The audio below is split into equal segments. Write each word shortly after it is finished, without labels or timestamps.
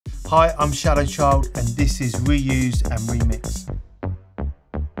Hi, I'm Shadow Child and this is Reuse and Remix.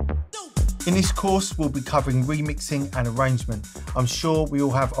 In this course, we'll be covering remixing and arrangement. I'm sure we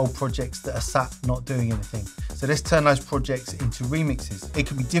all have old projects that are sat not doing anything. So let's turn those projects into remixes. It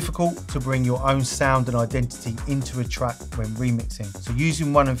can be difficult to bring your own sound and identity into a track when remixing. So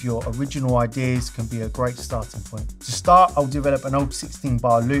using one of your original ideas can be a great starting point. To start, I'll develop an old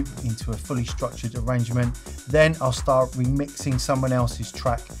 16-bar loop into a fully structured arrangement. Then I'll start remixing someone else's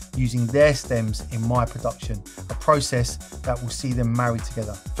track using their stems in my production, a process that will see them married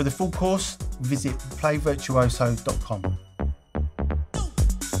together. For the full course, visit playvirtuoso.com.